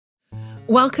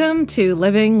Welcome to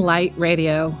Living Light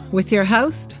Radio with your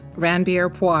host,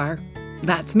 Ranbir Poir.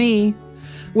 That's me,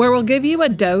 where we'll give you a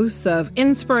dose of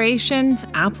inspiration,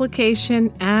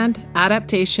 application, and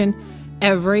adaptation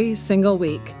every single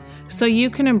week so you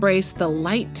can embrace the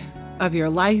light of your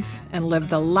life and live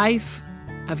the life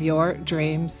of your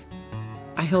dreams.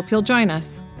 I hope you'll join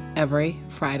us every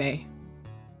Friday.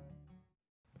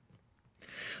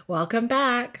 Welcome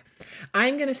back.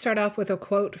 I'm going to start off with a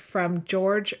quote from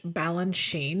George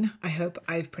Balanchine. I hope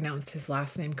I've pronounced his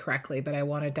last name correctly, but I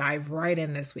want to dive right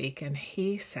in this week. And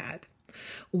he said,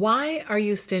 "Why are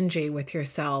you stingy with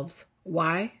yourselves?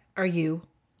 Why are you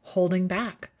holding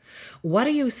back? What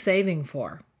are you saving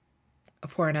for?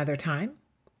 For another time?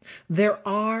 There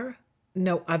are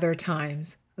no other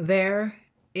times. There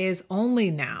is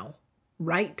only now,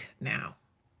 right now."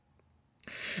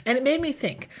 And it made me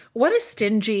think, what does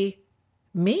stingy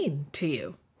mean to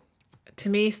you? To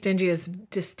me, stingy is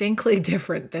distinctly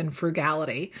different than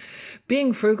frugality.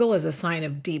 Being frugal is a sign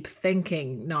of deep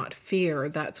thinking, not fear.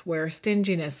 That's where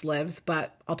stinginess lives,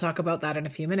 but I'll talk about that in a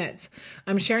few minutes.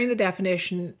 I'm sharing the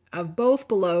definition of both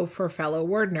below for fellow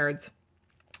word nerds.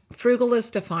 Frugal is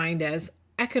defined as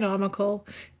economical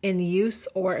in use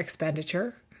or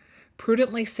expenditure,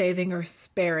 prudently saving or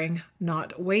sparing,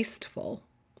 not wasteful,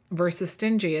 versus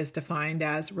stingy is defined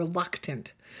as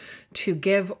reluctant to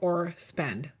give or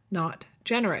spend, not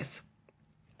generous.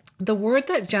 The word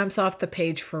that jumps off the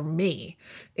page for me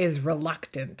is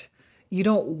reluctant. You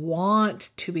don't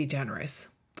want to be generous.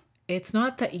 It's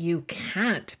not that you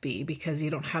can't be because you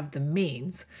don't have the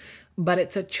means, but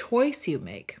it's a choice you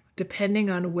make depending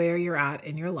on where you're at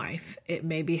in your life. It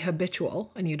may be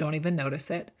habitual and you don't even notice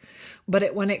it.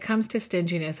 But when it comes to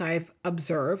stinginess, I've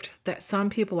observed that some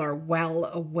people are well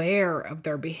aware of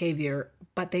their behavior,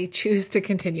 but they choose to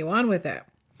continue on with it.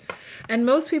 And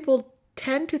most people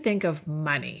tend to think of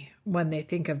money when they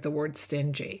think of the word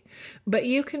stingy, but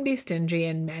you can be stingy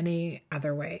in many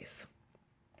other ways.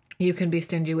 You can be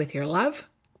stingy with your love.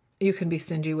 You can be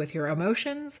stingy with your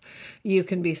emotions. You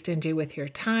can be stingy with your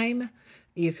time.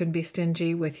 You can be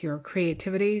stingy with your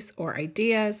creativities or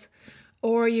ideas,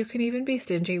 or you can even be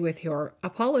stingy with your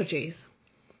apologies.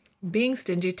 Being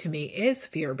stingy to me is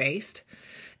fear-based.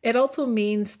 It also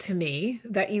means to me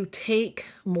that you take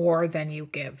more than you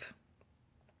give,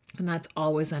 and that's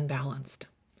always unbalanced.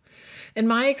 In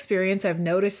my experience, I've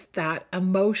noticed that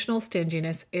emotional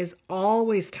stinginess is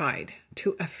always tied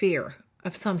to a fear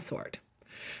of some sort.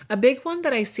 A big one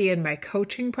that I see in my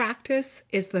coaching practice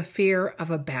is the fear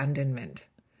of abandonment.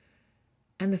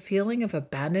 And the feeling of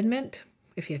abandonment,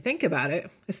 if you think about it,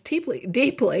 is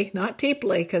deeply, not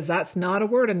deeply, because that's not a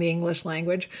word in the English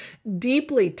language,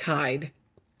 deeply tied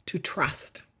to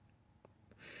trust.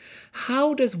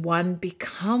 How does one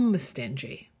become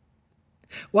stingy?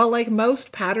 Well, like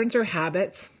most patterns or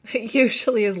habits, it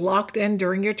usually is locked in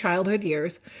during your childhood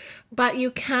years, but you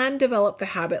can develop the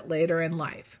habit later in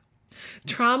life.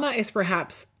 Trauma is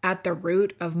perhaps at the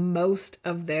root of most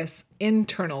of this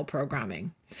internal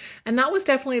programming. And that was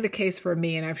definitely the case for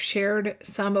me. And I've shared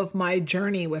some of my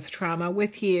journey with trauma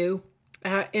with you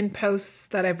in posts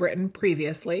that I've written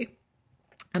previously.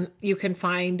 And you can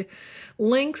find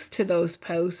links to those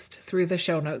posts through the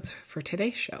show notes for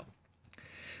today's show.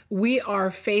 We are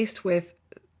faced with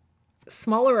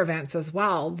smaller events as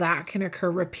well that can occur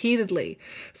repeatedly.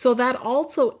 So that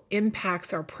also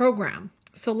impacts our program.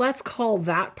 So let's call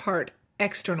that part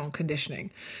external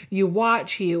conditioning. You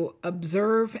watch, you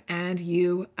observe, and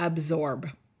you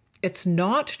absorb. It's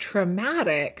not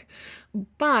traumatic,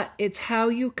 but it's how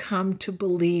you come to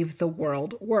believe the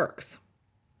world works.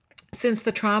 Since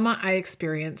the trauma I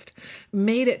experienced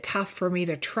made it tough for me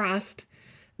to trust,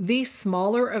 these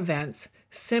smaller events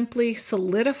simply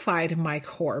solidified my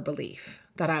core belief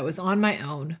that I was on my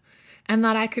own and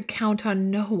that I could count on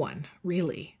no one,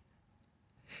 really.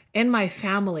 In my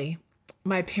family,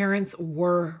 my parents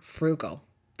were frugal.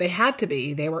 They had to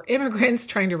be. They were immigrants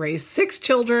trying to raise 6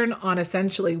 children on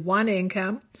essentially one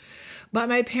income. But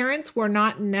my parents were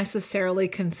not necessarily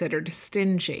considered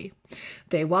stingy.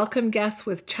 They welcomed guests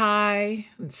with chai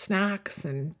and snacks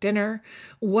and dinner.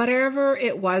 Whatever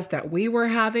it was that we were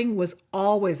having was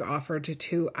always offered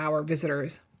to our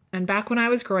visitors. And back when I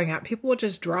was growing up, people would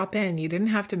just drop in. You didn't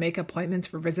have to make appointments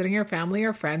for visiting your family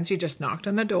or friends. You just knocked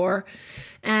on the door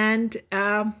and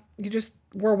you just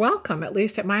were welcome. At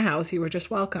least at my house, you were just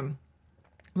welcome.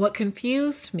 What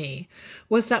confused me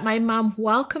was that my mom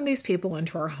welcomed these people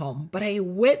into our home, but I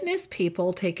witnessed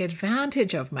people take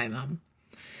advantage of my mom.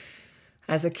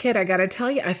 As a kid, I got to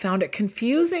tell you, I found it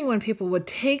confusing when people would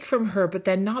take from her, but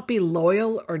then not be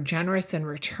loyal or generous in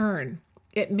return.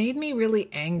 it made me really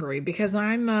angry because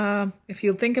if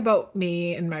you think about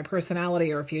me and my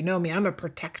personality, or if you know me, I'm a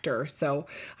protector. So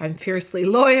I'm fiercely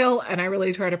loyal and I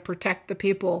really try to protect the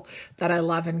people that I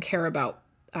love and care about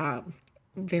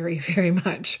very, very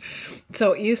much.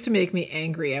 So it used to make me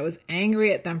angry. I was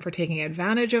angry at them for taking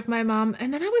advantage of my mom.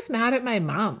 And then I was mad at my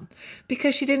mom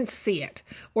because she didn't see it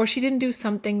or she didn't do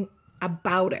something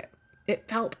about it. It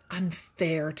felt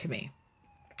unfair to me.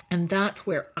 And that's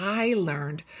where I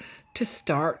learned to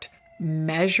start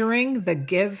measuring the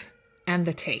give and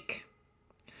the take.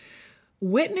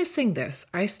 Witnessing this,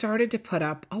 I started to put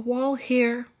up a wall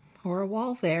here or a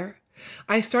wall there.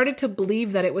 I started to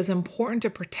believe that it was important to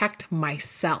protect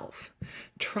myself.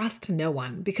 Trust no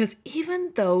one, because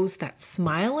even those that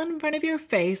smile in front of your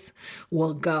face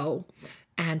will go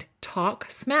and talk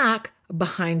smack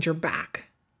behind your back.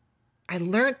 I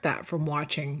learned that from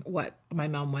watching what my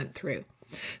mom went through.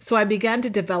 So I began to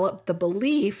develop the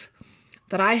belief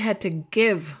that I had to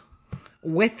give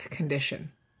with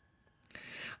condition.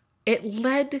 It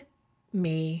led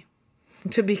me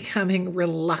to becoming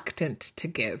reluctant to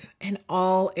give in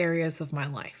all areas of my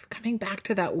life. Coming back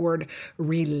to that word,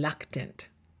 reluctant.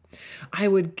 I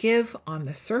would give on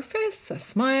the surface, a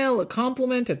smile, a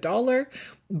compliment, $1,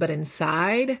 but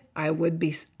inside I would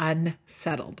be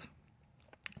unsettled.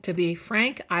 To be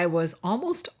frank, I was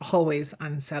almost always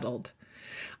unsettled.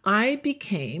 I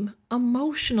became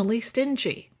emotionally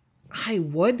stingy. I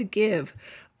would give,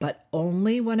 but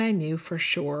only when I knew for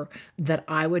sure that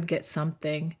I would get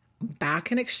something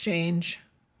back in exchange,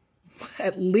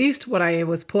 at least what I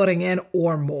was putting in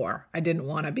or more. I didn't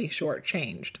want to be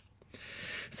shortchanged.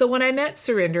 So when I met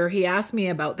Surinder, he asked me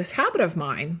about this habit of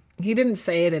mine. He didn't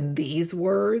say it in these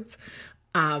words,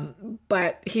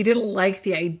 but he didn't like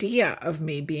the idea of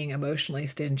me being emotionally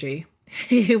stingy.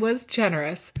 He was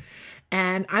generous,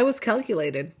 and I was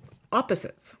calculated,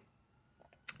 opposites.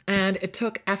 And it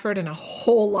took effort and a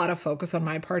whole lot of focus on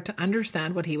my part to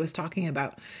understand what he was talking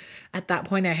about. At that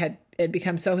point, it had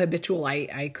become so habitual,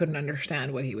 I couldn't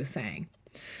understand what he was saying.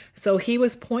 So he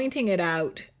was pointing it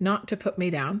out not to put me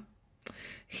down.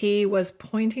 He was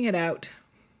pointing it out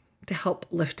to help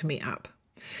lift me up.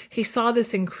 He saw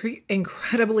this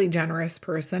incredibly generous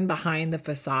person behind the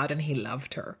facade and he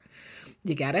loved her.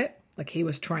 You get it? Like he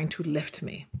was trying to lift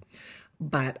me.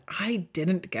 But I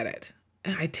didn't get it.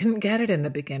 I didn't get it in the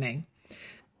beginning.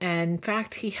 And in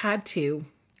fact, he had to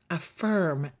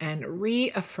affirm and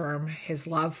reaffirm his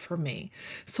love for me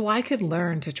so I could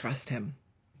learn to trust him.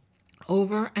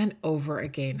 Over and over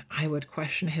again, I would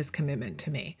question his commitment to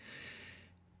me.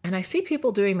 And I see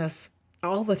people doing this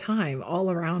all the time,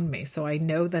 all around me. So I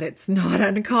know that it's not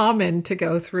uncommon to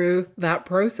go through that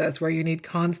process where you need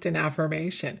constant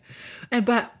affirmation.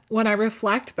 But when I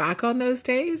reflect back on those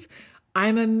days,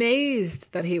 I'm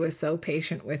amazed that he was so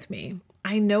patient with me.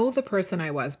 I know the person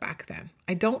I was back then.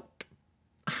 I don't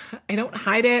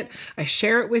hide it. I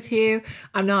share it with you.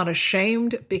 I'm not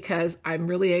ashamed because I'm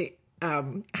really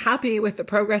happy with the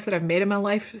progress that I've made in my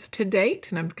life to date,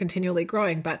 and I'm continually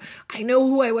growing. But I know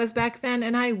who I was back then,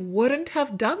 and I wouldn't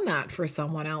have done that for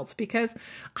someone else because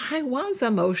I was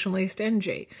emotionally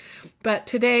stingy. But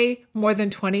today, more than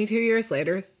 22 years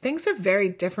later, things are very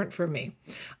different for me.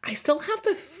 I still have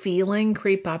the feeling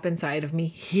creep up inside of me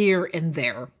here and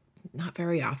there. Not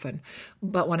very often,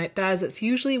 but when it does, it's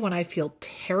usually when I feel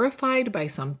terrified by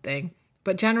something.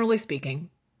 But generally speaking,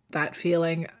 that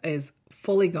feeling is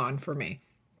fully gone for me.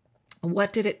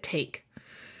 What did it take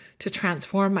to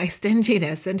transform my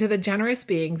stinginess into the generous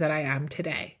being that I am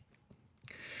today?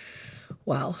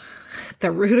 Well, the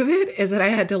root of it is that I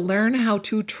had to learn how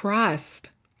to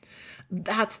trust.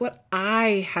 That's what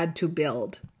I had to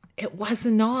build. It was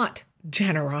not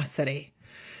generosity.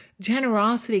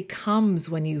 Generosity comes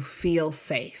when you feel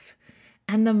safe.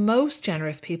 And the most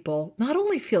generous people not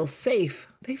only feel safe,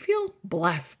 they feel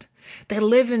blessed. They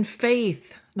live in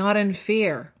faith, not in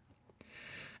fear.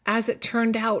 As it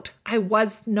turned out, I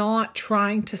was not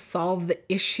trying to solve the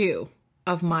issue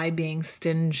of my being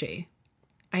stingy.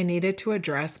 I needed to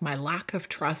address my lack of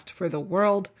trust for the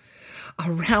world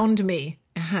around me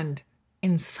and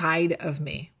inside of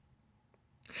me.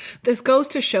 This goes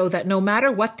to show that no matter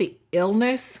what the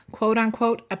illness, quote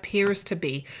unquote, appears to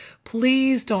be,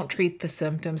 please don't treat the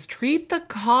symptoms. Treat the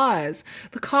cause.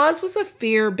 The cause was a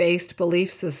fear-based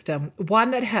belief system,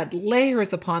 one that had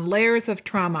layers upon layers of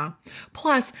trauma,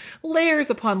 plus layers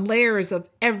upon layers of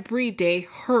everyday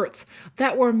hurts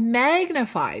that were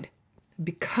magnified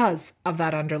because of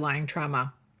that underlying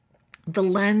trauma. The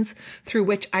lens through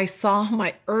which I saw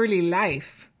my early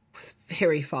life was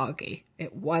very foggy.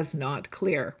 It was not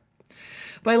clear.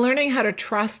 By learning how to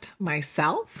trust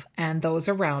myself and those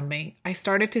around me, I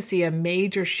started to see a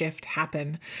major shift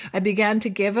happen. I began to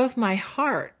give of my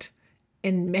heart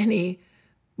in many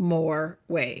more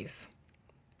ways.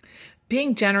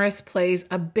 Being generous plays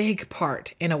a big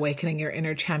part in awakening your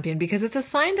inner champion because it's a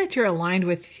sign that you're aligned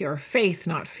with your faith,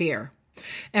 not fear.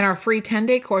 In our free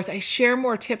 10-day course, I share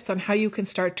more tips on how you can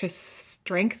start to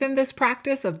strengthen this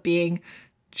practice of being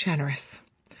generous.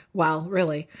 Well,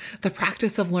 really, the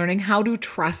practice of learning how to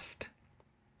trust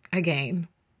again.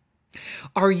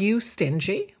 Are you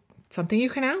stingy? Something you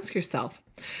can ask yourself.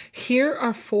 Here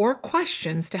are 4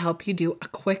 questions to help you do a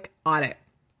quick audit.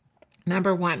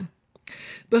 Number 1.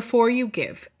 Before you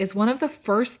give, is one of the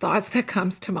first thoughts that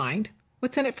comes to mind,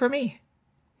 what's in it for me?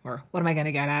 Or what am I going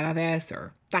to get out of this?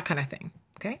 Or that kind of thing.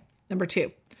 Okay. Number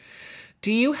 2,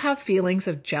 do you have feelings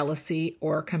of jealousy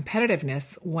or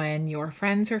competitiveness when your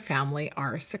friends or family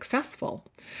are successful?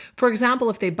 For example,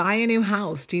 if they buy a new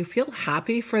house, do you feel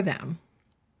happy for them?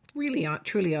 Really,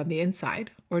 truly on the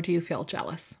inside, or do you feel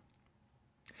jealous?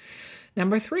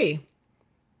 Number 3,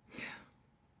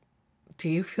 do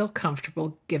you feel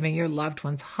comfortable giving your loved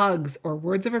ones hugs or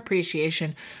words of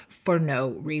appreciation for no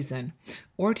reason?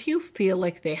 Or do you feel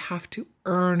like they have to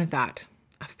earn that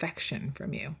affection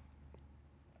from you?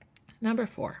 Number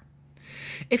 4,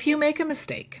 if you make a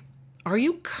mistake, are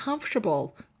you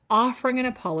comfortable offering an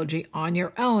apology on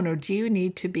your own, or do you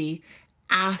need to be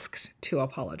asked to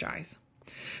apologize?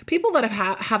 People that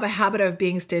have a habit of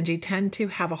being stingy tend to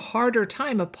have a harder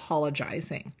time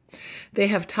apologizing. They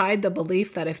have tied the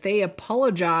belief that if they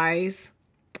apologize,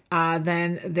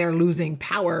 then they're losing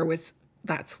power, which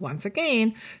that's once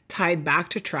again tied back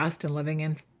to trust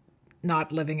and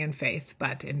not living in faith,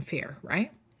 but in fear,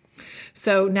 right?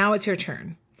 So now it's your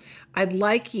turn. I'd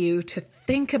like you to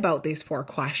think about these 4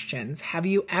 questions. Have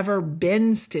you ever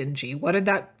been stingy? What did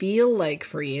that feel like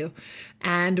for you?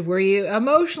 And were you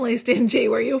emotionally stingy?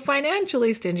 Were you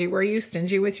financially stingy? Were you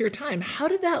stingy with your time? How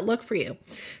did that look for you?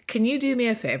 Can you do me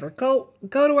a favor? Go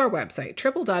to our website,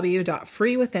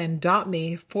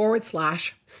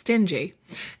 www.freewithin.me/stingy,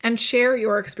 and share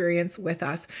your experience with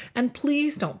us. And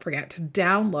please don't forget to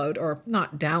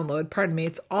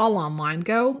it's all online.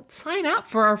 Go sign up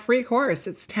for our free course.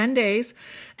 It's 10 days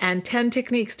and 10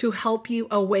 techniques to help you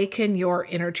awaken your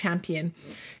inner champion.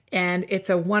 And it's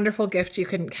a wonderful gift you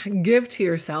can give to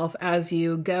yourself as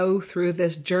you go through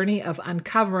this journey of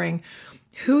uncovering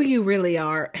who you really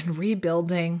are and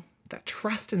rebuilding that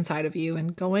trust inside of you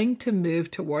and going to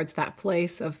move towards that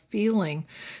place of feeling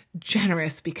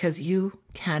generous because you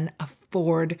can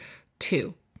afford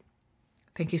to.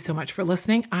 Thank you so much for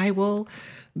listening. I will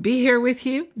be here with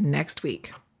you next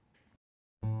week.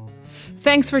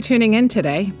 Thanks for tuning in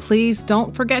today. Please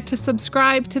don't forget to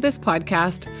subscribe to this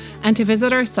podcast and to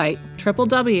visit our site,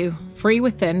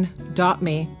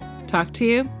 www.freewithin.me. Talk to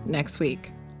you next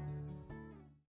week.